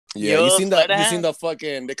Yeah, Yo, sleight of you seen hand. the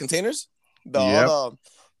fucking the containers? The Yep. all the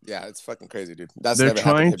Yeah, it's fucking crazy, dude. That's They're never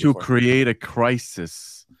happened trying here to before. create a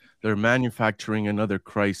crisis. They're manufacturing another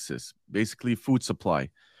crisis, basically food supply.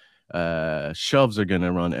 Shelves are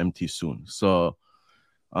gonna run empty soon. So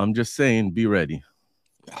I'm just saying, be ready.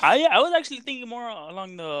 I was actually thinking more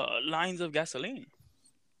along the lines of gasoline,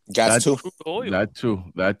 Gas That too. crude oil.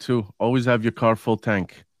 that too. Always have your car full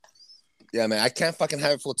tank. Yeah, man. I can't fucking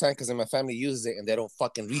have it full tank because my family uses it and they don't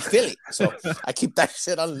fucking refill it. So I keep that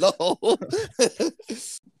shit on low.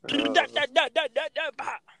 Da, da, da, da, da, da,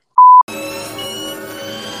 bah.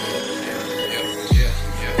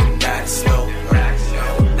 Ride slow,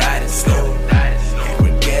 ride slow. And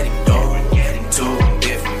we're getting going to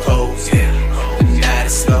different poles. Ride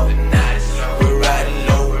slow, we're riding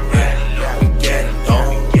low. We're getting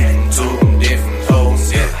going to different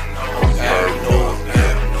poles. I'm paranoid,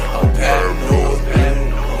 I'm paranoid,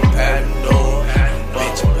 I'm paranoid.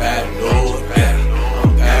 Bitch, I'm paranoid,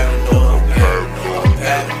 I'm paranoid, I'm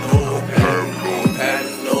paranoid, I'm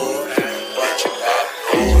paranoid. Bitch, I'm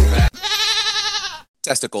paranoid.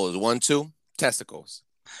 Testicles. 1, 2. Testicles.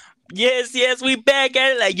 Yes, we back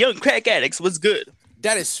at it like young crack addicts. What's good?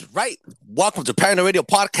 That is right. Welcome to Paranoid Radio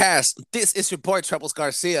Podcast. This is your boy, Trebles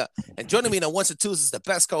Garcia. And joining me in the ones and twos is the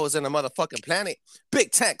best co-host in the motherfucking planet,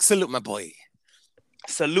 Big Tank. Salute, my boy.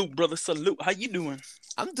 Salute, brother. Salute. How you doing?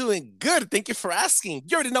 I'm doing good. Thank you for asking.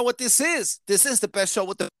 You already know what this is. This is the best show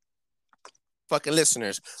with the fucking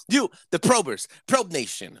listeners. You, the probers, Probe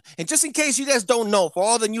Nation. And just in case you guys don't know, for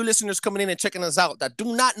all the new listeners coming in and checking us out that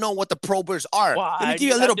do not know what the probers are, let me give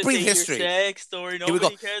you a little brief history. Sex story. Here we go.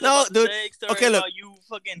 Nobody cares No, about dude. the sex story Okay, look. about you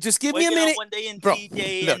fucking Just give me a waking up minute. one day in Bro,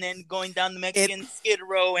 TJ look. and then going down the Mexican Skid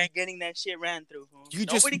Row and getting that shit ran through. You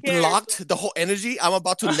Nobody just cares. blocked the whole energy. I'm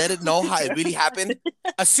about to let it know how it really happened.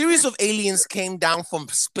 A series of aliens came down from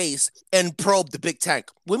space and probed the big tank.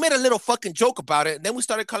 We made a little fucking joke about it, and then we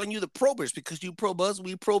started calling you the probers because you probe us,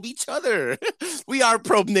 we probe each other. We are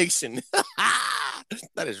Probe Nation.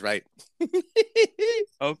 That is right.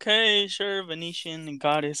 Okay, sure, Venetian and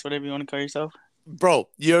goddess, whatever you want to call yourself. Bro,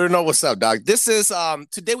 you already know what's up, dog. This is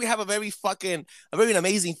today we have a very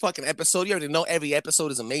amazing fucking episode. You already know every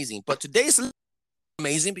episode is amazing, but today's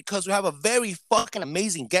amazing because we have a very fucking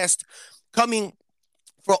amazing guest coming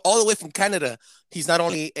for all the way from Canada. He's not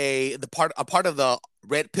only a part of the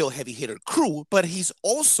Red Pill Heavy Hitter crew, but he's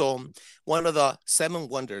also one of the 7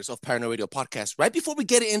 wonders of Paranoid Radio Podcast. Right before we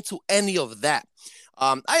get into any of that,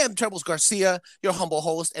 I am Trebles Garcia, your humble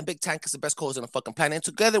host, and Big Tank is the best co-host on the fucking planet. And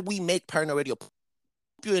together we make Paranoid Radio. Hope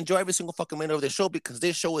you enjoy every single fucking minute of this show because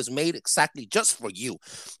this show is made exactly just for you.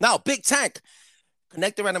 Now, Big Tank,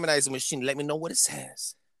 connect the randomizer machine. Let me know what it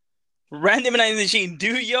says. Randomizing machine,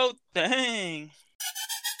 do your thing.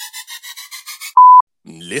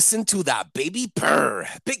 Listen to that baby purr.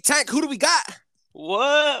 Big Tank, who do we got?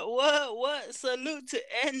 What? Salute to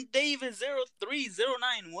N David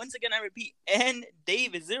 0309. Once again, I repeat, N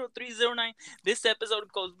David 0309. This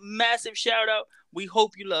episode goes massive shout out. We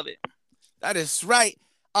hope you love it. That is right.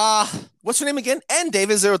 What's your name again? N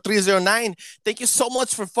David 0309. Thank you so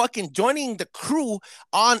much for fucking joining the crew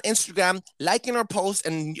on Instagram, liking our post,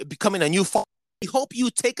 and becoming a new follower. We hope you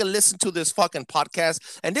take a listen to this fucking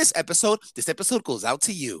podcast. And this episode goes out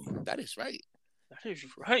to you. That is right. That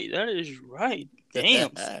is right. Damn.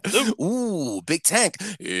 Ooh, Big Tank.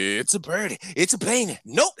 It's a bird. It's a plane.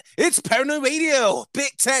 Nope. It's Paranoid Radio.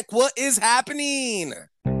 Big Tank, what is happening?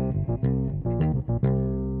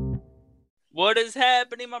 What is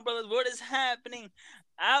happening, my brothers? What is happening?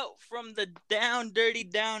 Out from the down, dirty,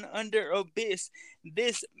 down under abyss,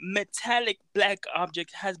 this metallic black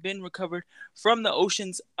object has been recovered from the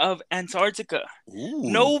oceans of Antarctica. Ooh.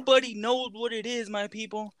 Nobody knows what it is, my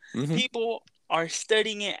people. Mhm. People are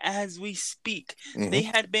studying it as we speak. Mhm. They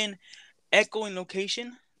had been echoing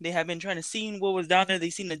location. They have been trying to see what was down there.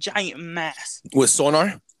 They seen a giant mass With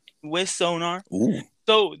sonar? with sonar. Ooh.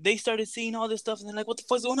 So they started seeing all this stuff and they're like, what the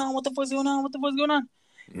fuck's going on? What the fuck's going on? What the fuck's going on?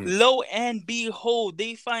 Mm. Lo and behold,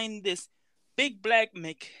 they find this big black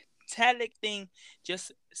metallic thing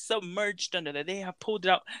just submerged under there. They have pulled it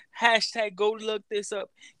out. Hashtag go look this up.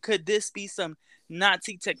 Could this be some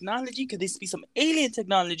Nazi technology? Could this be some alien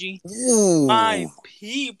technology? Ooh. My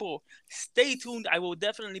people, stay tuned. I will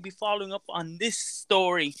definitely be following up on this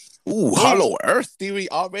story. Ooh, Hollow Earth theory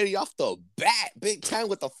already off the bat. Big Tank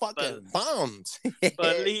with the fucking bombs.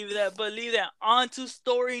 Believe that. On to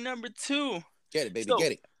story number 2. Get it, baby, So,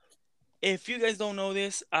 get it. If you guys don't know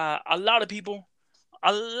this, a lot of people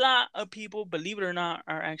a lot of people, believe it or not,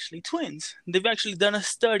 are actually twins. They've actually done a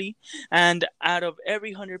study, and out of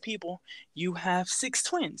every 100 people, you have 6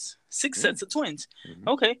 twins, 6 sets of twins.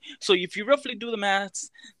 Okay, so if you roughly do the maths,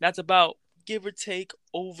 that's about, give or take,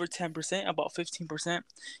 over 10%, about 15%.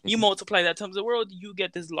 You multiply that times the world, you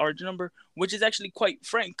get this large number, which is actually quite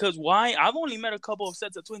frank. Because why? I've only met a couple of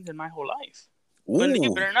sets of twins in my whole life.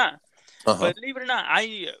 Believe it or not. But believe it or not,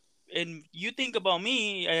 and you think about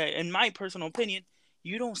me, in my personal opinion,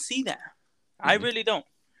 you don't see that. I really don't.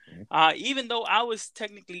 Even though I was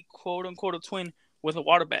technically, quote unquote, a twin with a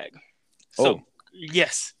water bag. So,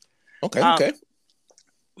 yes. Okay.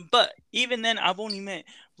 But even then, I've only met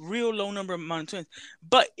real low number amount of twins.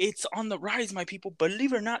 But it's on the rise, my people.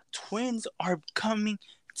 Believe it or not, twins are coming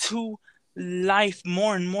to life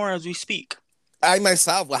more and more as we speak. I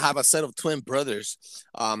myself will have a set of twin brothers.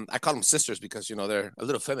 I call them sisters because, they're a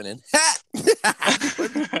little feminine.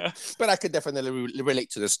 but I could definitely relate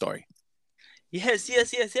to this story. Yes.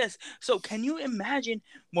 So can you imagine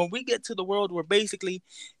when we get to the world where basically,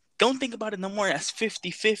 don't think about it no more as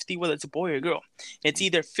 50-50 whether it's a boy or girl. It's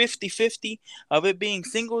either 50-50 of it being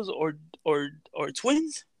singles or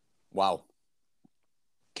twins. Wow.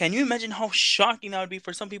 Can you imagine how shocking that would be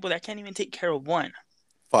for some people that can't even take care of one?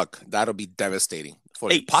 Fuck, that'll be devastating for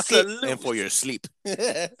your pocket and for your sleep.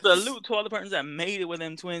 Salute to all the partners that made it with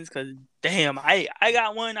them twins, because damn, I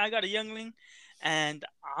got one, I got a youngling, and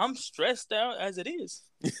I'm stressed out as it is.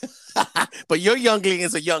 But your youngling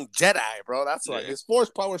is a young Jedi, bro. That's why his force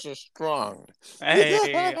powers are strong.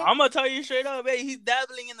 Hey, I'm gonna tell you straight up, hey, he's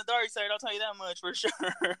dabbling in the dark side. I'll tell you that much for sure.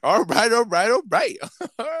 All right.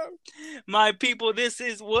 My people, this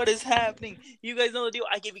is what is happening. You guys know the deal.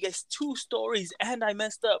 I gave you guys 2 stories, and I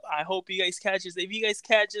messed up. I hope you guys catch this. If you guys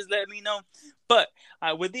catch this, let me know. But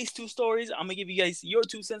with these 2 stories, I'm gonna give you guys your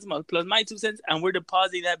 2 cents plus my 2 cents, and we're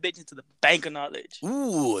depositing that bitch into the bank of knowledge.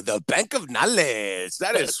 Ooh, the bank of knowledge.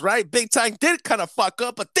 That is right. Big Tank did kind of fuck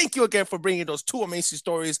up, but thank you again for bringing those 2 amazing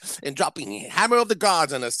stories and dropping Hammer of the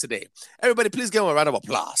Gods on us today. Everybody, please give him a round of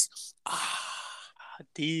applause.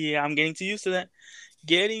 I'm getting too used to that.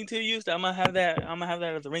 I'm gonna have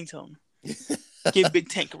that as a ringtone. Give Big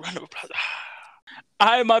Tank a round of applause. All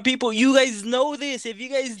right, my people, you guys know this. If you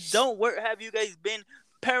guys don't, where have you guys been?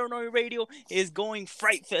 Paranoid Radio is going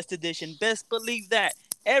Fright Fest edition. Best believe that.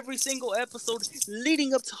 Every single episode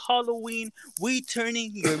leading up to Halloween, we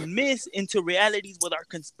turning your myths into realities with our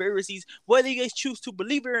conspiracies. Whether you guys choose to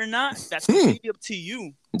believe it or not, that's completely up to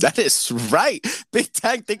you. That is right. Big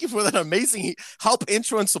Tank, thank you for that amazing help,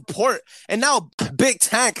 intro, and support. And now, Big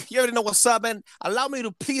Tank, you already know what's up, man. Allow me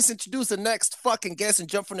to please introduce the next fucking guest and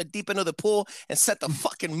jump from the deep end of the pool and set the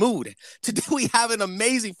fucking mood. Today, we have an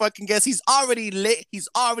amazing fucking guest. He's already lit. He's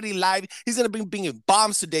already live. He's going to be bringing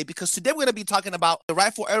bombs today because today we're going to be talking about the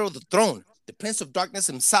rightful heir of the throne, the Prince of Darkness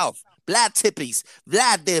himself, Vlad Tippies,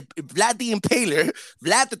 Vlad the Impaler,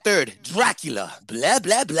 Vlad the Third, Dracula, blah,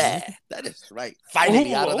 blah, blah. That is right.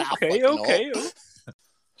 Finally out of that fucking hole.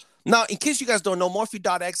 Now, in case you guys don't know,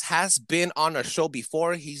 Morphe.x has been on our show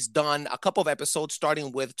before. He's done a couple of episodes,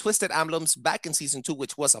 starting with Twisted Emblems back in season 2,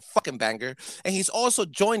 which was a fucking banger. And he's also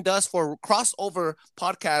joined us for a crossover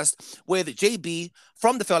podcast with JB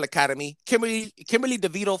from the Fail Academy, Kimberly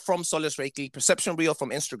DeVito from Solus Reiki, Perception Real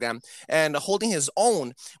from Instagram, and holding his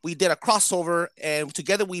own. We did a crossover, and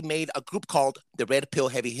together we made a group called the Red Pill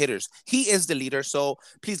Heavy Hitters. He is the leader, so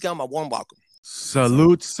please give him a warm welcome.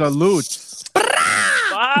 Salute.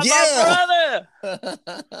 My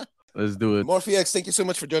brother. Let's do it. Morphe.x, thank you so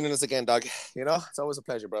much for joining us again, dog. It's always a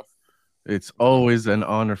pleasure, bro. It's always an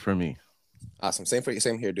honor for me. Awesome. Same for you.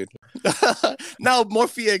 Same here, dude. Now,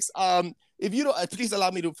 Morphe.x, if you don't, please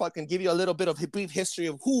allow me to fucking give you a little bit of a brief history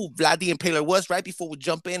of who Vlad the Impaler was right before we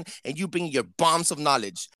jump in and you bring your bombs of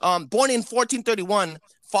knowledge. Born in 1431,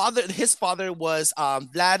 his father was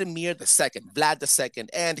Vlad II,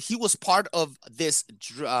 and he was part of this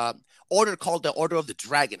order called the Order of the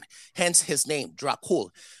Dragon, hence his name, Dracul.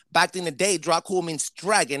 Back in the day, Dracul means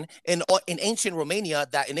dragon. In ancient Romania,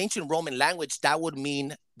 in ancient Roman language, that would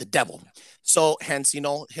mean the devil. So hence,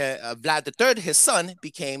 Vlad III, his son,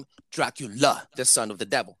 became Dracula, the son of the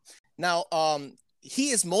devil. Now, he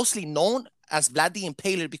is mostly known as Vlad the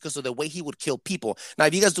Impaler because of the way he would kill people. Now,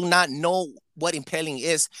 if you guys do not know what impaling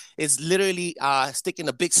is literally sticking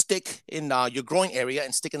a big stick in your groin area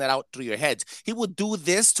and sticking that out through your head. He would do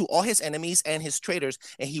this to all his enemies and his traitors,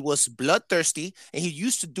 and he was bloodthirsty, and he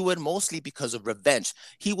used to do it mostly because of revenge.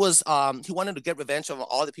 He wanted to get revenge on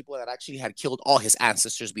all the people that actually had killed all his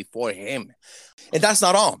ancestors before him. And that's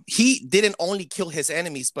not all. He didn't only kill his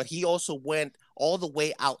enemies, but he also went all the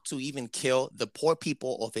way out to even kill the poor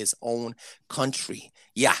people of his own country.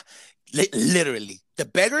 Yeah. Literally. The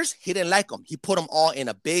beggars, he didn't like them. He put them all in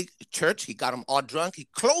a big church. He got them all drunk. He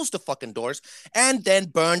closed the fucking doors and then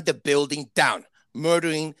burned the building down,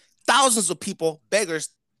 murdering thousands of people, beggars,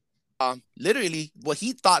 literally what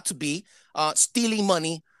he thought to be stealing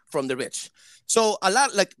money from the rich. So a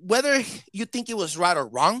lot, like whether you think it was right or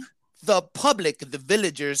wrong, the public, the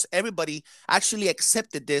villagers, everybody actually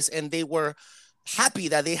accepted this, and they were happy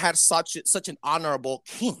that they had such an honorable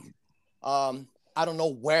king. I don't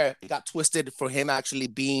know where it got twisted for him actually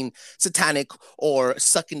being satanic or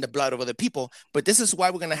sucking the blood of other people, but this is why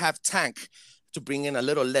we're gonna have Tank to bring in a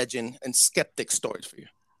little legend and skeptic stories for you.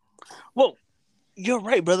 Well, you're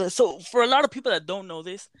right, brother. So for a lot of people that don't know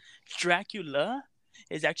this, Dracula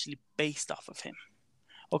is actually based off of him.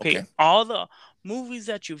 Okay. All the movies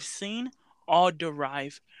that you've seen all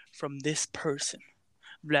derive from this person,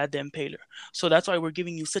 Vlad the Impaler. So that's why we're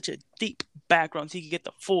giving you such a deep background so you can get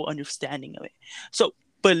the full understanding of it. So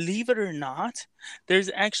believe it or not, there's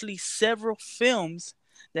actually several films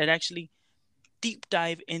that actually deep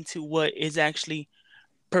dive into what is actually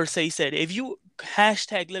per se said. If you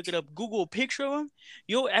hashtag look it up, Google a picture of him,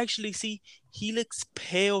 you'll actually see he looks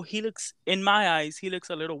pale. He looks, in my eyes, he looks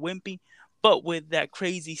a little wimpy, but with that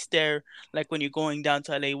crazy stare, like when you're going down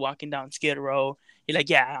to LA, walking down Skid Row, you're like,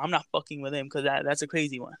 yeah, I'm not fucking with him because that's a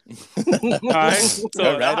crazy one. All right,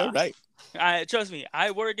 so all right. Trust me,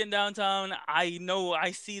 I work in downtown. I know,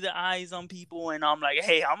 I see the eyes on people, and I'm like,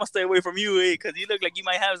 hey, I'm gonna stay away from you, because you look like you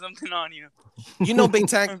might have something on you. You know, Big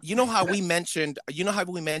Tank, you know how we mentioned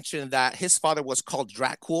that his father was called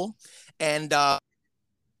Dracul, and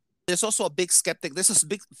there's also a big skeptic. This is a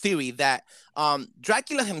big theory that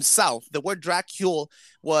Dracula himself, the word Dracul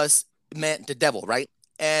meant the devil, right?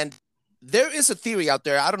 And there is a theory out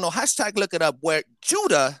there, I don't know, hashtag look it up, where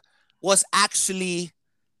Judah was actually,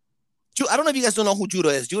 I don't know if you guys don't know who Judah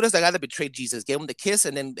is. Judah is the guy that betrayed Jesus, gave him the kiss,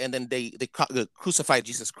 and then they crucified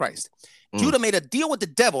Jesus Christ. Judah made a deal with the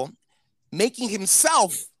devil, making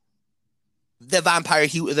himself the vampire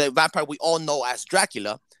we all know as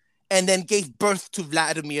Dracula, and then gave birth to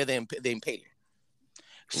Vladimir the Impaler.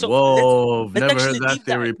 So whoa, let's never heard that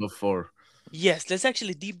theory dive. Before. Yes, let's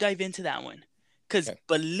actually deep dive into that one. Because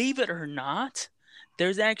believe it or not,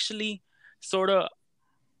 there's actually sort of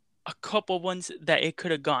a couple ones that it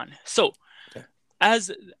could have gone. So, as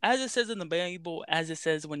it says in the Bible, as it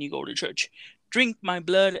says when you go to church, drink my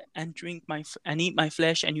blood and eat my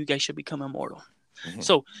flesh, and you guys should become immortal. Mm-hmm.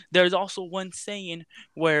 So there's also one saying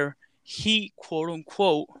where he, quote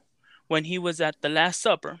unquote, when he was at the Last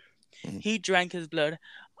Supper, he drank his blood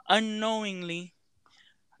unknowingly.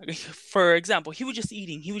 For example, he was just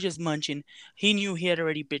eating, he was just munching. He knew he had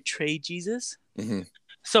already betrayed Jesus. Mm-hmm.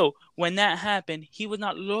 So when that happened, he was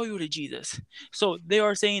not loyal to Jesus. So they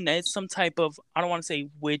are saying that it's some type of, I don't want to say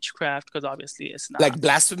witchcraft, because obviously it's not. Like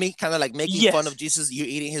blasphemy, kind of like making fun of Jesus. You're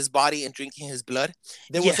eating his body and drinking his blood.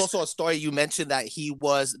 There was also a story you mentioned that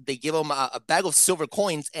they give him a bag of silver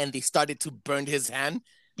coins and they started to burn his hand.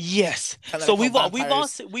 Yes. So we've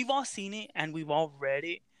all seen it and we've all read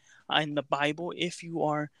it in the Bible. If you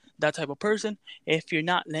are that type of person, if you're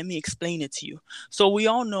not, let me explain it to you. So we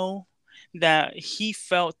all know that he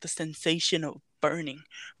felt the sensation of burning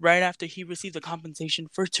right after he received the compensation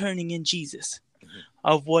for turning in Jesus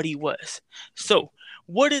of what he was. So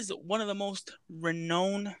what is one of the most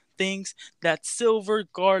renowned things? That silver,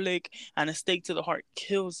 garlic, and a stake to the heart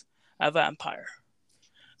kills a vampire.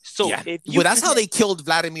 So that's how they killed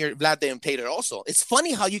Vlad the Impaler also. It's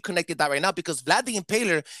funny how you connected that right now, because Vlad the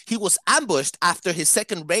Impaler, he was ambushed after his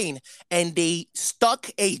second reign and they stuck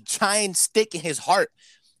a giant stick in his heart.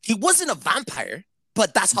 He wasn't a vampire,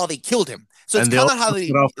 but that's how they killed him. So it's kind of how they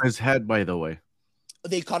cut off his head, by the way.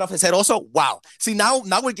 They cut off his head also? Wow. See, now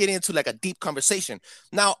we're getting into like a deep conversation.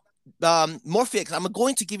 Now, Morpheus, I'm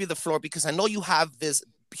going to give you the floor because I know you have this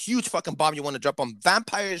huge fucking bomb you want to drop on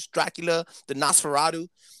vampires, Dracula, the Nosferatu.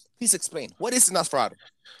 Please explain. What is the Nosferatu?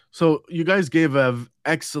 So you guys gave an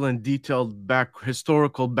excellent detailed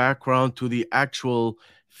historical background to the actual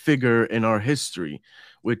figure in our history,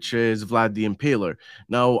 which is Vlad the Impaler.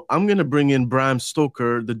 Now, I'm going to bring in Bram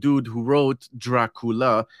Stoker, the dude who wrote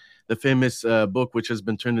Dracula, the famous book, which has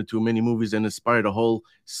been turned into many movies and inspired a whole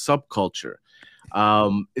subculture.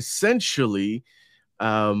 Essentially,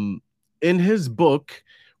 in his book,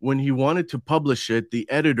 when he wanted to publish it, the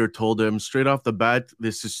editor told him straight off the bat,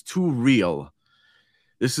 this is too real.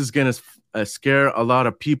 This is going to scare a lot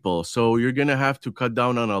of people. So you're going to have to cut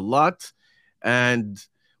down on a lot. And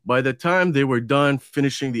by the time they were done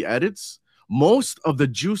finishing the edits, most of the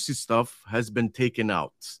juicy stuff has been taken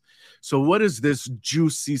out. So what is this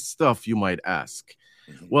juicy stuff, you might ask?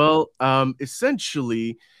 Well,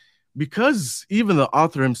 essentially, because even the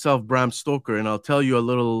author himself, Bram Stoker, and I'll tell you a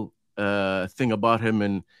little thing about him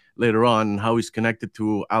and later on how he's connected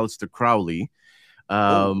to Aleister Crowley.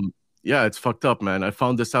 Yeah, it's fucked up, man. I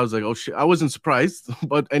found this. I was like, oh shit. I wasn't surprised,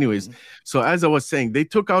 but anyways. So as I was saying, they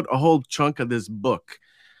took out a whole chunk of this book,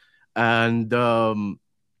 and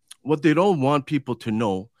what they don't want people to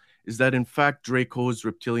know is that in fact Draco's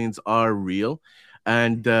reptilians are real,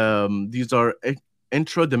 and these are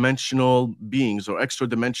intra-dimensional beings or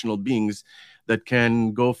extra-dimensional beings that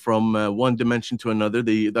can go from one dimension to another.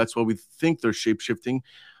 That's why we think they're shape-shifting,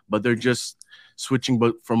 but they're just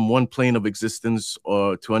switching from one plane of existence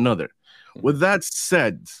or to another. With that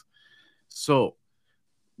said, so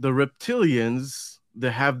the reptilians,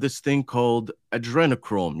 they have this thing called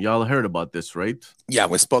adrenochrome. Y'all heard about this, right? Yeah,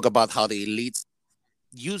 we spoke about how the elites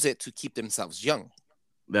use it to keep themselves young.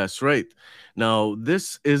 That's right. Now,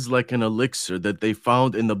 this is like an elixir that they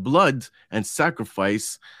found in the blood and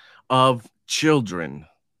sacrifice of children.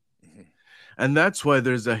 And that's why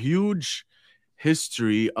there's a huge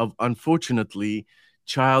history of, unfortunately,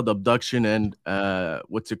 child abduction and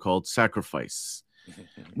sacrifice.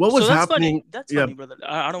 What was happening? Funny. That's funny, brother.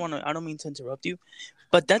 I don't mean to interrupt you,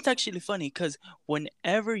 but that's actually funny because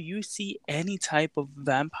whenever you see any type of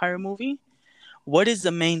vampire movie, what is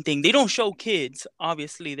the main thing? They don't show kids.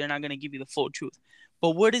 Obviously, they're not going to give you the full truth.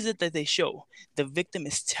 But what is it that they show? The victim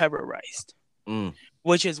is terrorized,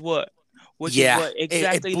 which is what?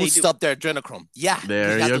 Exactly it boosts up their adrenochrome. Yeah,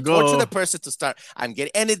 there you have to go. Torture the person to start.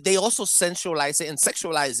 They also sensualize it and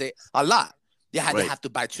sexualize it a lot. They have to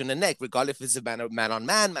bite you in the neck, regardless if it's a man on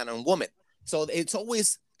man on woman. So it's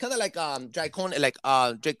always kind of like draconian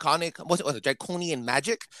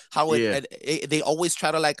magic. How they always try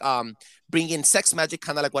to bring in sex magic,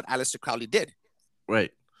 kind of like what Aleister Crowley did. Right.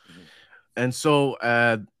 And so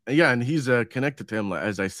and he's connected to him,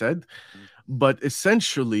 as I said. But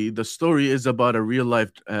essentially, the story is about a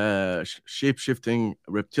real-life shape-shifting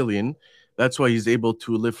reptilian. That's why he's able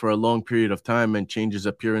to live for a long period of time and change his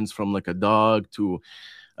appearance from like a dog to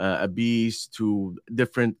a beast to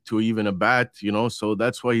even a bat, So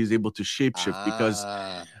that's why he's able to shapeshift, because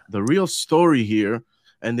the real story here,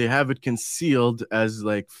 and they have it concealed as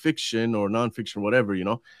like fiction or nonfiction, whatever,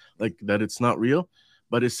 like that it's not real.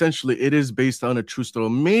 But essentially, it is based on a true story.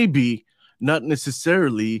 Maybe not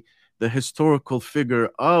necessarily the historical figure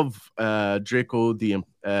of Draco the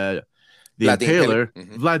Impaler,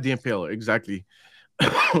 Vlad the Impaler, exactly.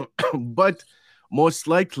 But most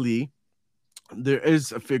likely, there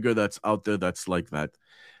is a figure that's out there that's like that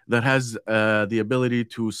has the ability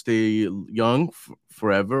to stay young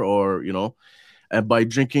forever, or by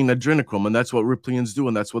drinking adrenochrome, and that's what reptilians do,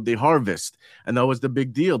 and that's what they harvest, and that was the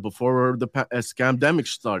big deal before the scamdemic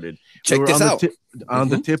started. Check this out. On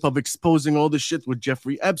the tip of exposing all the shit with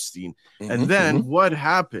Jeffrey Epstein, and then what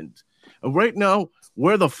happened? Right now,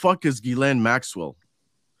 where the fuck is Ghislaine Maxwell?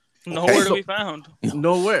 Nowhere to be found.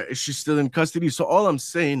 Nowhere. Is she still in custody? So all I'm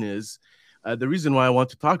saying is, the reason why I want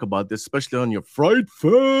to talk about this, especially on your Fright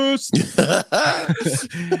Fest,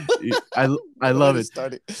 I love it.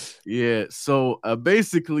 Yeah. So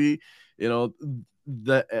basically,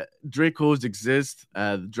 the Dracos exist.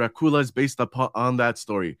 Dracula is based on that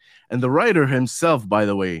story, and the writer himself, by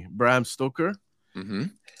the way, Bram Stoker.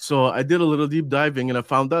 So I did a little deep diving, and I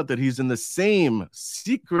found out that he's in the same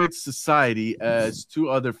secret society as two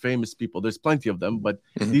other famous people. There's plenty of them, but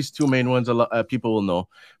these two main ones people will know.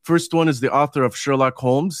 First one is the author of Sherlock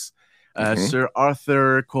Holmes, Sir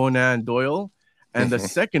Arthur Conan Doyle. And the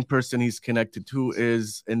second person he's connected to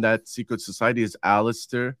is in that secret society is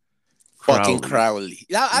Aleister Crowley.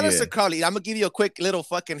 Now, Aleister Crowley, I'm gonna give you a quick little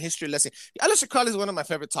fucking history lesson. Aleister Crowley is one of my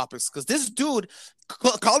favorite topics because this dude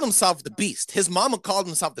called himself the Beast. His mama called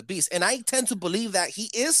himself the Beast, and I tend to believe that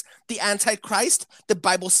he is the Antichrist the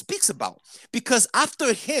Bible speaks about. Because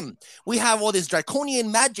after him, we have all this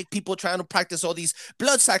draconian magic, people trying to practice all these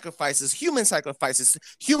blood sacrifices, human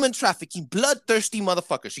trafficking, bloodthirsty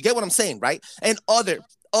motherfuckers. You get what I'm saying, right? And other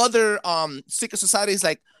secret societies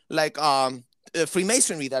like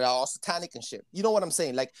Freemasonry that are all satanic and shit. You know what I'm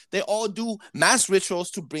saying? Like, they all do mass rituals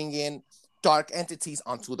to bring in dark entities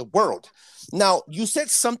onto the world. Now, you said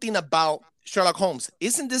something about Sherlock Holmes.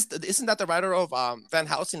 Isn't that the writer of Van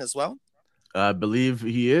Helsing as well? I believe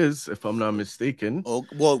he is, if I'm not mistaken. Oh,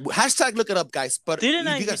 well, hashtag look it up, guys. But didn't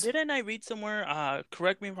I read somewhere?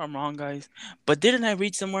 Correct me if I'm wrong, guys. But didn't I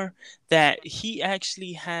read somewhere that he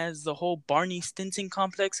actually has the whole Barney Stinson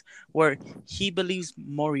complex, where he believes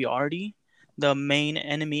Moriarty, the main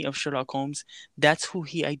enemy of Sherlock Holmes, that's who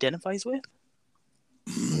he identifies with?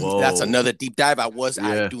 Whoa. That's another deep dive. I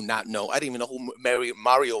Yeah. do not know. I didn't even know who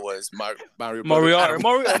Mario was. Mario. Moriarty.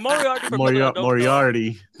 Moriarty for people that don't know,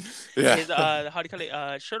 Moriarty. Yeah. is how do you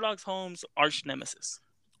call it? Sherlock Holmes' arch nemesis.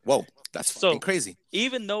 Whoa, that's So- fucking crazy.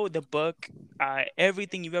 Even though the book,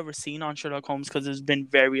 everything you've ever seen on Sherlock Holmes, because there's been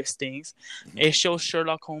various things, it shows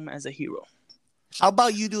Sherlock Holmes as a hero. How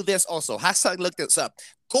about you do this also? Hashtag look this up.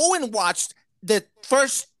 Go and watch the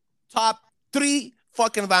first top 3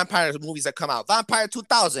 fucking vampire movies that come out. Vampire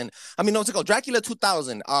 2000. I mean, no, it's called Dracula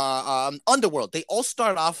 2000. Underworld. They all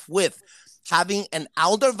start off with having an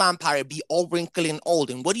elder vampire be all wrinkled and old.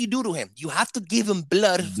 And what do you do to him? You have to give him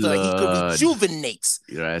blood so that he can Blood. rejuvenate.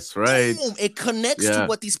 That's right. Boom, it connects Yeah. to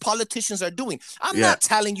what these politicians are doing. I'm Yeah. not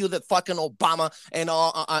telling you that fucking Obama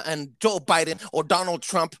and Joe Biden or Donald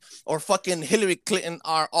Trump or fucking Hillary Clinton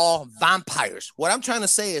are all vampires. What I'm trying to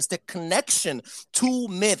say is the connection to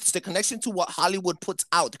myths, the connection to what Hollywood puts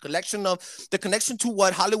out, the connection to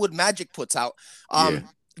what Hollywood magic puts out. Yeah.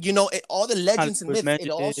 You know, all the legends and Hollywood myths.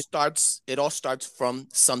 magic. It all starts from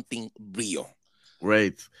something real.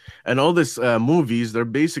 Right. And all this movies, they're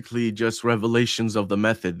basically just revelations of the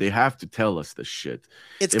method. They have to tell us this shit.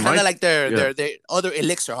 It's It kind of might- like their yeah. their other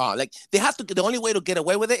elixir, huh? Like they have to. The only way to get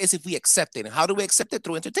away with it is if we accept it. And how do we accept it?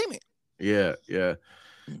 Through entertainment. Yeah.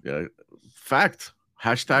 Fact.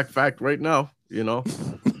 Hashtag fact right now, you know.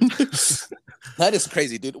 That is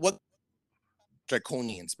crazy, dude. What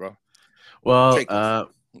draconians, bro? Well, Dracos.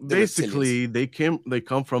 The basically they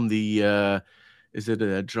come from the is it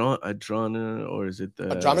Adrona or is it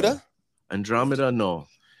Andromeda? Andromeda? No,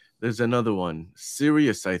 there's another one,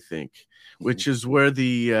 Sirius, I think, which is where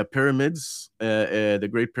the pyramids, the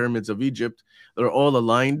Great Pyramids of Egypt, they're all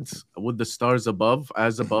aligned with the stars above,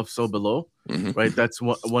 as above, so below. Mhm. Right? That's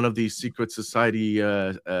one of the secret society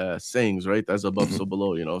sayings, right? As above, so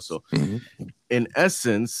below. You know, so Mhm. in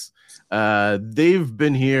essence, they've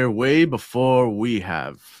been here way before we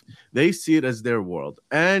have. They see it as their world,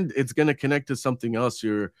 and it's gonna connect to something else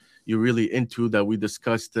you're really into that we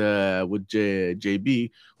discussed with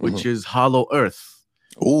JB, which is Hollow Earth,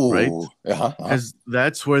 Ooh, Right? Uh-huh. because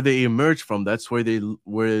that's where they emerge from. That's where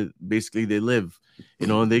basically they live, you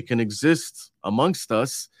know, and they can exist amongst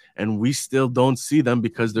us, and we still don't see them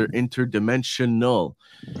because they're interdimensional.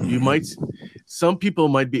 Some people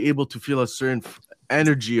might be able to feel a certain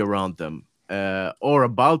energy around them or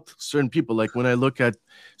about certain people. Like when I look at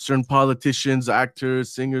certain politicians,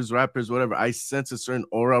 actors, singers, rappers, whatever, I sense a certain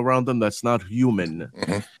aura around them that's not human.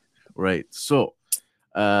 Mhm. Right. So,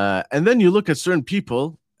 and then you look at certain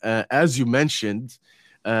people, as you mentioned,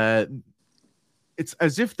 it's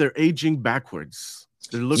as if they're aging backwards.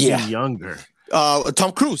 They're looking Yeah. younger.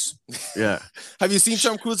 Tom Cruise. Yeah. Have you seen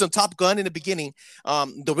Tom Cruise on Top Gun in the beginning?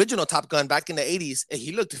 The original Top Gun back in the 80s.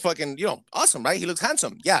 He looked fucking, awesome, right? He looks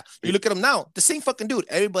handsome. Yeah. You look at him now, the same fucking dude.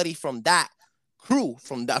 Everybody from that crew,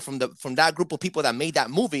 from that group of people that made that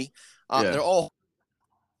movie, Yeah. they're all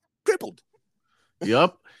crippled.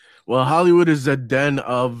 Yep. Well, Hollywood is a den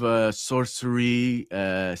of sorcery,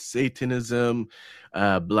 Satanism,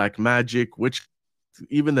 black magic, which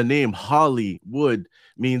even the name Hollywood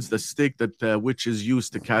means the stick that witches use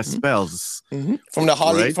to cast spells. From the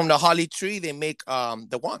holly, Right. from the holly tree, they make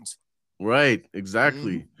the wands. Right.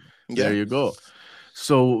 Exactly. Yeah. There you go.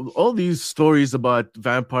 So all these stories about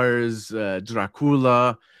vampires,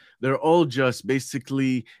 Dracula, they're all just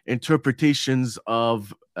basically interpretations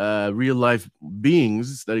of real life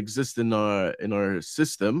beings that exist in our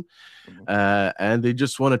system, and they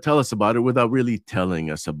just want to tell us about it without really telling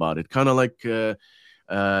us about it. Kind of like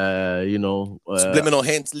Subliminal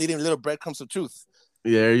hints, leading little breadcrumbs of truth.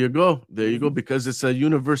 there you go. There you go. Because it's a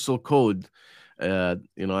universal code. And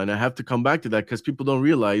I have to come back to that because people don't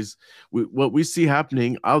realize what we see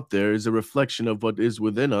happening out there is a reflection of what is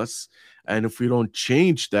within us. And if we don't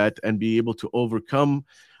change that and be able to overcome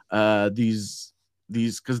these,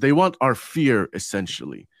 because they want our fear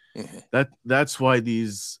essentially. Mhm. That's why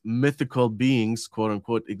these mythical beings, quote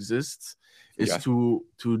unquote, exist, is Yeah. to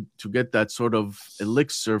get that sort of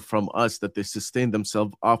elixir from us that they sustain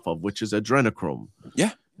themselves off of, which is adrenochrome.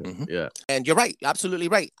 Yeah. Mhm. Yeah. And you're right, absolutely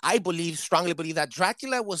right. I strongly believe that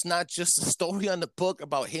Dracula was not just a story on the book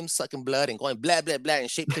about him sucking blood and going blah blah blah and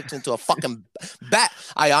shapeshifting into a fucking bat.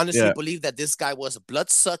 I honestly Yeah. believe that this guy was a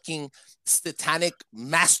blood-sucking satanic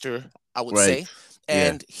master, I would Right. say. Yeah.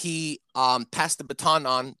 And he passed the baton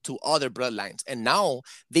on to other bloodlines. And now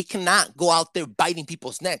they cannot go out there biting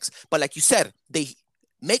people's necks. But like you said, they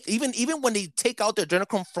make even when they take out the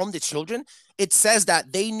adrenochrome from the children, it says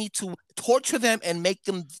that they need to torture them and make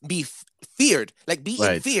them be feared, like be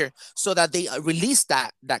in fear, so that they release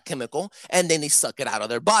that chemical, and then they suck it out of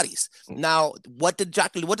their bodies. Now, what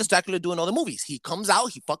does Dracula do in all the movies? He comes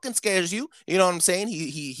out, he fucking scares you. You know what I'm saying?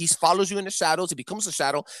 He follows you in the shadows. He becomes a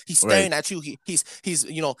shadow. He's staring at you. He's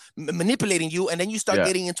manipulating you, and then you start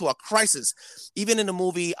getting into a crisis. Even in the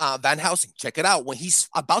movie Van Helsing, check it out. When he's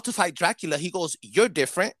about to fight Dracula, he goes, "You're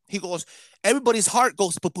different." He goes, "Everybody's heart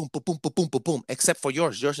goes boom, boom, boom, boom, boom, boom, boom, except for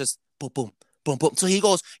yours. Yours is boom, boom, boom, boom." So he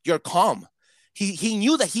goes, "You're calm." He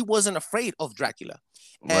knew that he wasn't afraid of Dracula.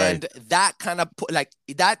 And that kind of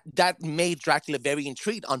that made Dracula very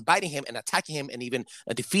intrigued on biting him and attacking him and even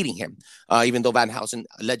defeating him, even though Van Helsing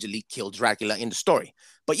allegedly killed Dracula in the story.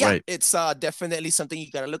 But yeah, it's definitely something you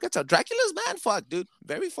gotta look at. So Dracula's, man, fuck, dude,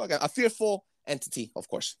 very fucking a fearful entity, of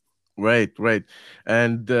course. Right.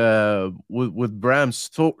 And with Bram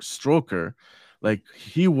Stoker, like,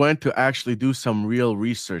 he went to actually do some real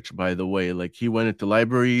research, by the way. Like, he went into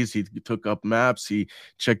libraries, he took up maps, he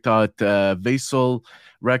checked out vessel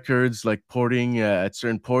records, like porting at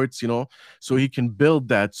certain ports, so he can build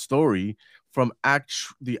that story from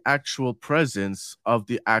the actual presence of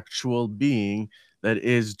the actual being that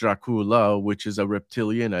is Dracula, which is a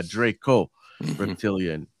reptilian, a Draco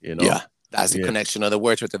reptilian, Yeah. That's the connection of the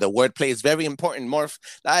words with it. The wordplay is very important, Morph.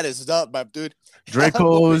 That is up, my dude.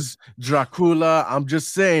 Draco's, Dracula. I'm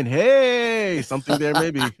just saying, hey, something there,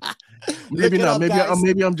 maybe. Maybe not.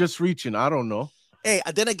 Maybe I'm just reaching. I don't know. Hey,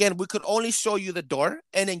 then again, we could only show you the door,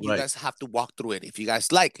 and then you guys have to walk through it if you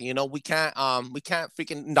guys like. We can't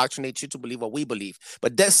freaking indoctrinate you to believe what we believe.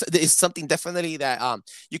 But this is something definitely that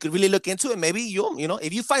you could really look into, and maybe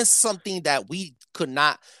if you find something that we could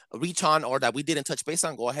not reach on or that we didn't touch base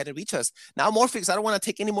on, go ahead and reach us. Now, Morphix, I don't want to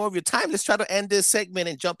take any more of your time. Let's try to end this segment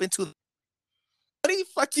and jump into.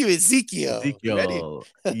 Fuck you, Ezekiel.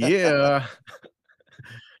 Yeah.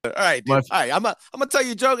 All right, dude. All right, I'm gonna tell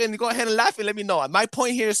you a joke and go ahead and laugh and let me know. My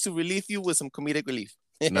point here is to relieve you with some comedic relief.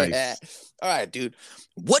 Nice. All right, dude.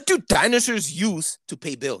 What do dinosaurs use to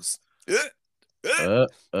pay bills?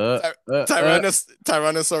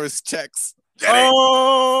 Tyrannosaurus checks.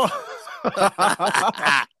 Oh.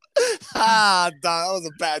 That was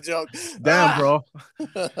a bad joke. Damn, bro.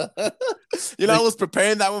 I was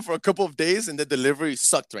preparing that one for a couple of days, and the delivery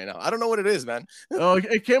sucked right now. I don't know what it is, man. Oh,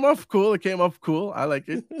 it came off cool. I like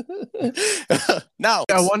it. Now,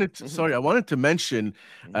 I wanted to mention,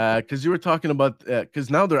 because you were talking about, because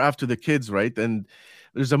now they're after the kids, right? And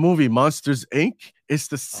there's a movie, Monsters Inc. It's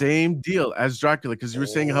the same deal as Dracula, because you were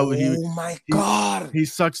saying how he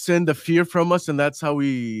sucks in the fear from us, and that's how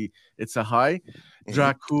it's a high.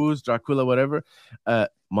 Dracula, whatever.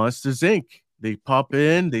 Monsters Inc. They pop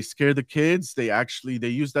in, they scare the kids. They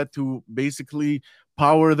use that to basically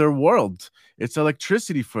power their world. It's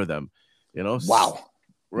electricity for them, Wow.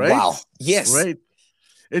 Right? Wow. Yes. Right.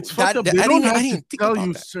 It's fucked up. They don't have to tell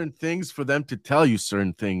you certain things for them to tell you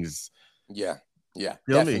certain things. Yeah,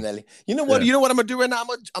 definitely. You know what? You know what I'm gonna do right now?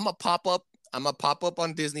 I'm gonna pop up. I'm gonna pop up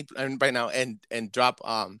on Disney right now and drop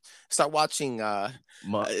start watching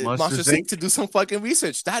Monsters Inc. to do some fucking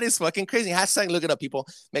research. That is fucking crazy. #, look it up, people.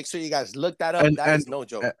 Make sure you guys look that up. That is no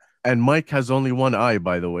joke. And Mike has only one eye,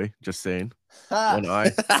 by the way. Just saying. One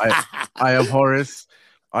eye. I have Horus.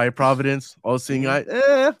 Eye of Providence. All-seeing eye.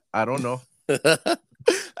 I don't know.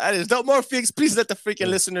 That is no more fix. Please let the freaking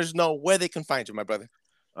listeners know where they can find you, my brother.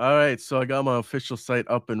 All right. So I got my official site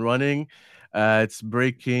up and running. It's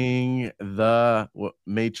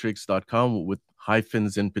breakingthematrix.com with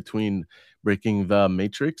hyphens in between, Breaking the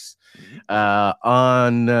Matrix.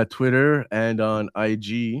 On Twitter and on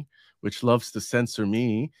IG, which loves to censor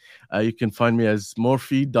me, you can find me as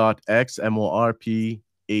morphy.x, morphydot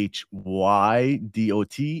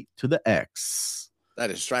to the X. That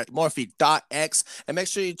is right, Morphe.x. And make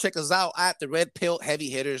sure you check us out at the Red Pill Heavy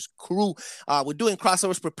Hitters crew. We're doing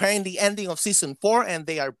crossovers, preparing the ending of season 4, and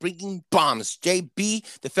they are bringing bombs.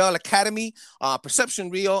 JB, the Fell Academy, Perception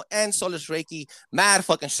Rio, and Solus Reiki. Mad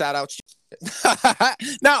fucking shout outs.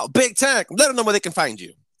 Now, Big Tank, let them know where they can find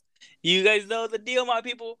you. You guys know the deal, my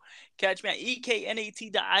people. Catch me at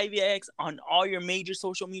eknat.ivx on all your major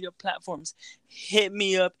social media platforms. Hit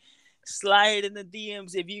me up. Slide in the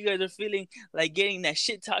DMs if you guys are feeling like getting that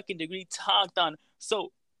shit talking degree talked on.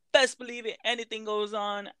 So best believe it, anything goes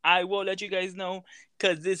on, I will let you guys know,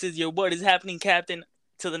 because this is your What Is Happening Captain.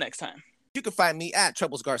 Till the next time. You can find me at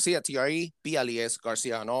Troubles Garcia, TREBLES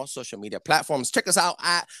Garcia on all social media platforms. Check us out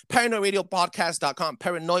at paranoidradiopodcast.com,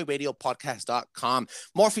 paranoidradiopodcast.com,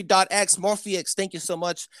 Morphe.x, MorpheX. Thank you so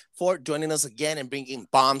much for joining us again and bringing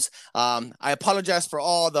bombs. I apologize for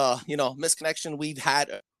all the misconnection we've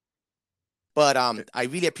had. But I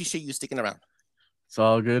really appreciate you sticking around. It's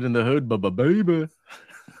all good in the hood, baby.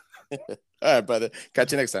 All right, brother.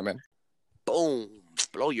 Catch you next time, man. Boom.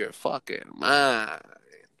 Blow your fucking mind.